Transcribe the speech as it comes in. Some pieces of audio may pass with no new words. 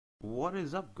What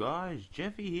is up, guys?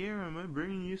 Jeffy here, and we're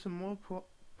bringing you some more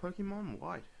Pokemon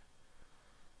White.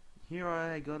 Here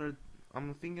I got a.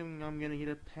 I'm thinking I'm gonna get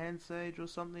a Pansage or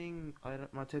something.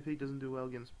 My Tepig doesn't do well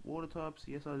against water types.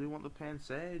 Yes, I do want the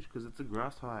Pansage because it's a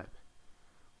grass type.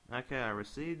 Okay, I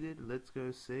received it. Let's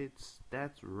go see its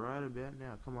stats right about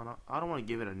now. Come on, I don't want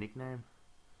to give it a nickname.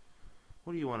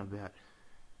 What do you want about?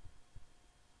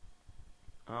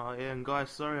 Oh yeah, and guys,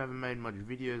 sorry I haven't made much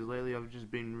videos lately. I've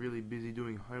just been really busy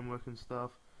doing homework and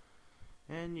stuff.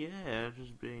 And yeah, I've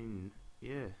just been,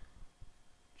 yeah,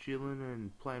 chilling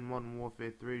and playing Modern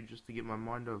Warfare 3 just to get my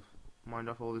mind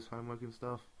off all this homework and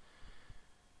stuff.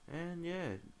 And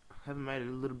yeah, haven't made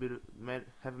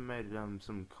haven't made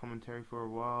some commentary for a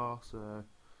while, so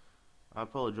I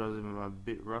apologize if I'm a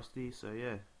bit rusty. So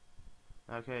yeah,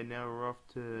 okay, now we're off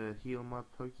to heal my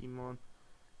Pokemon.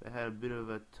 They had a bit of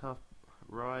a tough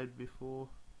ride before.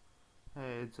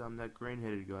 Hey, it's that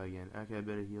green-headed guy again. Okay, I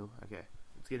better heal. Okay,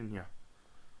 let's get in here.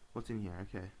 What's in here?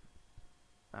 Okay.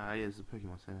 Yeah, it's a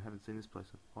Pokemon Center. I haven't seen this place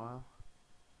in a while.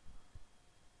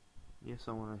 Yes,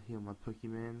 I want to heal my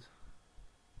Pokemons.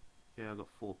 Okay, I've got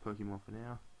 4 Pokemon for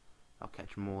now. I'll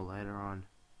catch more later on.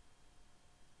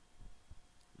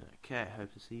 Okay,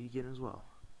 hope to see you again as well.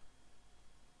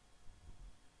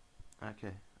 Okay,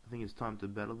 I think it's time to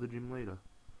battle the gym leader.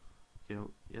 Okay,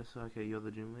 yes, okay, you're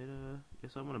the gym leader.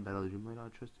 Yes, I want to battle the gym leader. I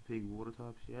chose to pick water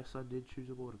types. Yes, I did choose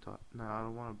a water type. No, I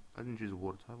don't want to. I didn't choose a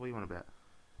water type. What do you want about?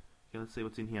 Okay, let's see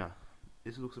what's in here.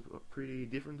 This looks pretty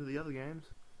different to the other games.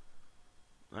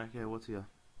 Okay, what's here?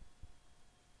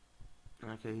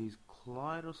 Okay, he's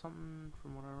Clyde or something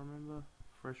from what I remember.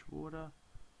 Fresh water.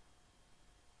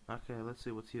 Okay, let's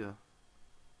see what's here.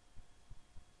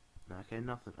 Okay,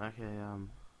 nothing. Okay,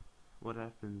 what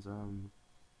happens?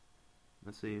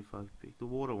 Let's see if I pick the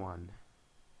water one.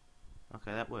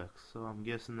 Okay, that works. So I'm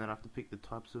guessing that I have to pick the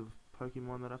types of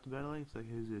Pokemon that I have to battle. So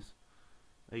who's this?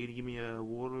 Are you gonna give me a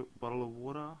bottle of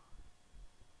water?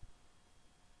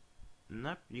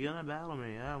 Nope, you're gonna battle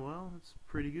me. Ah, well, that's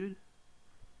pretty good.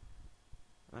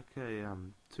 Okay,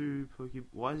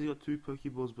 why has he got 2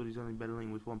 Pokeballs but he's only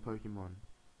battling with 1 Pokemon?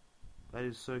 That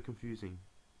is so confusing.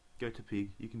 Go to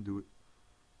Pig, you can do it.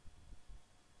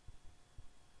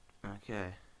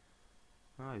 Okay.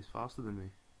 Oh, he's faster than me.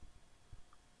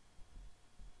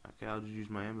 Okay, I'll just use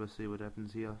my Ember, see what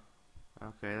happens here.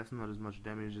 Okay, that's not as much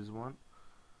damage as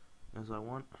I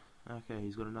want. Okay,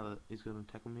 he's gonna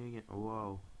tackle me again.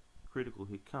 Whoa. Critical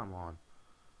hit, come on.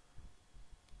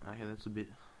 Okay, that's a bit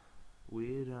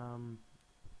weird.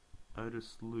 Odor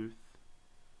Sleuth.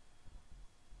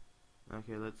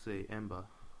 Okay, let's see. Ember.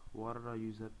 Why did I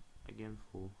use that again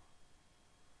for?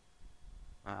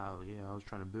 Oh, yeah, I was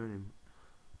trying to burn him.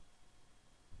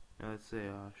 Now, let's see.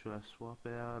 Should I swap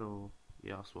out or?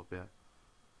 Yeah, I'll swap out.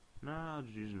 No, I'll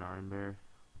just use an Iron Bear.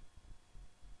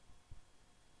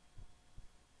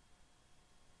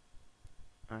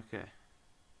 Okay.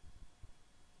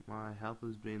 My health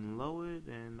has been lowered,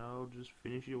 and I'll just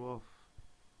finish you off.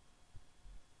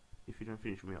 If you don't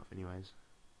finish me off, anyways.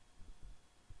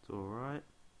 It's alright.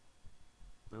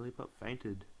 Lillipup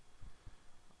fainted.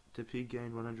 Tepig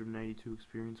gained 182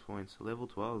 experience points. Level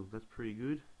 12, that's pretty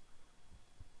good.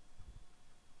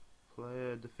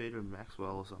 Player defeated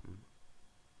Maxwell or something.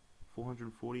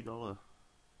 $440.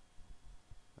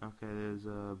 Okay, there's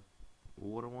a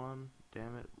water one.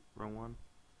 Damn it, wrong one.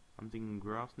 I'm thinking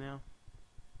grass now.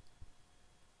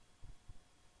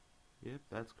 Yep,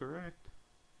 that's correct.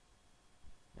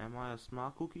 Am I a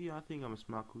smart cookie? I think I'm a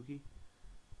smart cookie.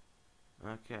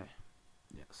 Okay.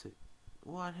 Yeah, that's it.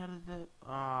 What? How did that...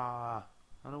 I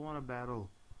don't want to battle.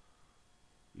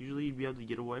 Usually you'd be able to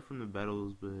get away from the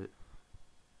battles, but...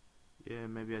 yeah,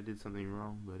 maybe I did something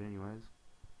wrong, but anyways.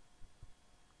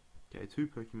 Okay, 2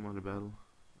 Pokemon to battle.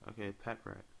 Okay,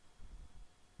 Patrat.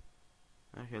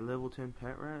 Okay, level 10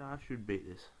 Patrat. I should beat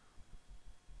this.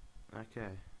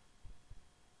 Okay.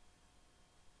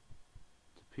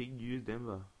 Pig used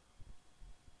Ember.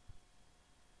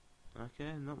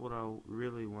 Okay, not what I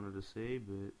really wanted to see,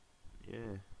 but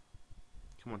yeah.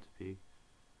 Come on to Pig.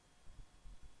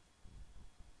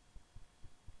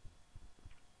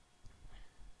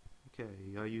 Okay,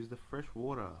 I use the fresh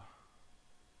water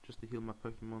just to heal my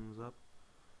Pokemons up.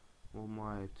 All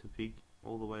my Tepig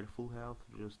all the way to full health,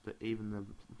 just to even the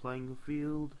playing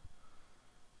field.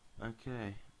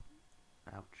 Okay.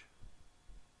 Ouch.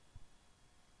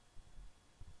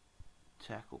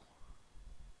 Tackle.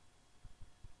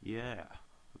 Yeah, I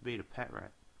beat a Patrat.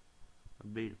 I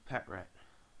beat a Patrat.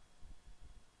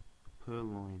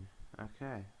 Purloin.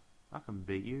 Okay, I can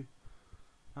beat you.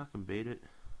 I can beat it.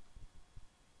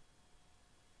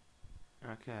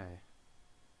 Okay.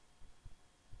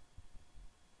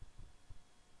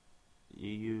 You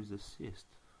used assist.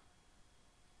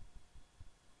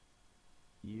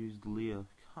 Used Leah.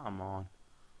 Come on.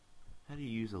 How do you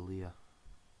use a Leah?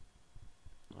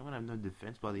 I'm gonna have no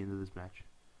defense by the end of this match.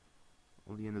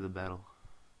 Or the end of the battle.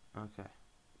 Okay.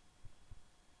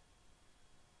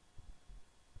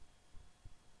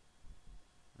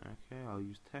 Okay, I'll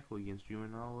use tackle against you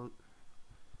and I'll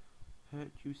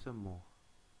hurt you some more.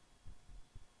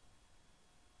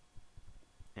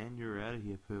 And you're out of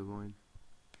here, Purloin.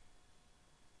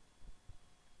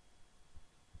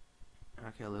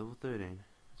 Okay, level 13.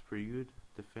 That's pretty good.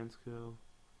 Defense curl.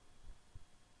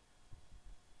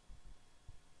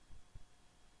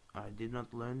 I did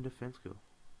not learn defense curl.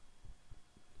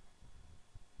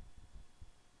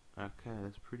 Okay,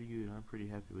 that's pretty good. I'm pretty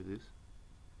happy with this.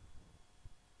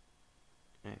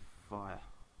 Hey, fire.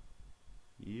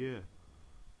 Yeah.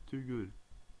 Too good.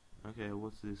 Okay,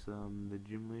 what's this? The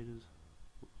gym leaders?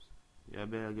 Oops. Yeah, I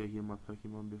better go heal my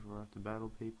Pokemon before I have to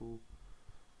battle people.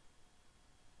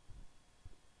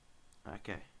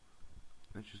 Okay.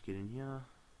 Let's just get in here.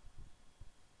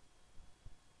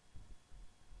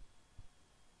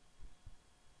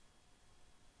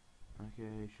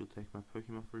 Okay, she'll take my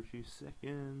Pokemon for a few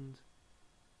seconds.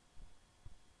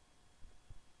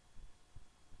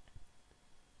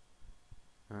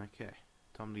 Okay,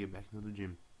 time to get back into the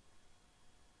gym.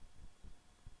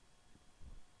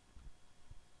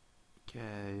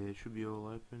 Okay, it should be all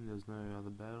open. There's no other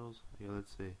battles. Yeah,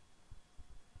 let's see.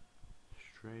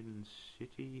 Straden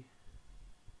City,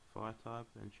 fire type,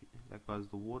 and that guy's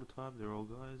the water type. They're all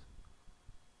guys.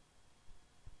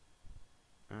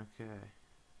 Okay.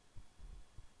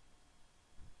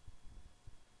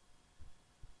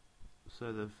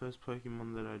 So the first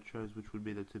Pokemon that I chose, which would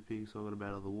be the Topigs, so I got to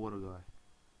battle the water guy.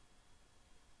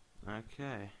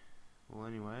 Okay. Well,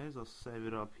 anyways, I'll save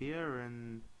it up here,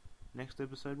 and next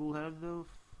episode we'll have the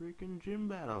freaking gym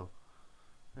battle.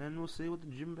 And we'll see what the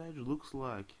gym badge looks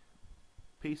like.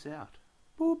 Peace out.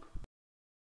 Boop.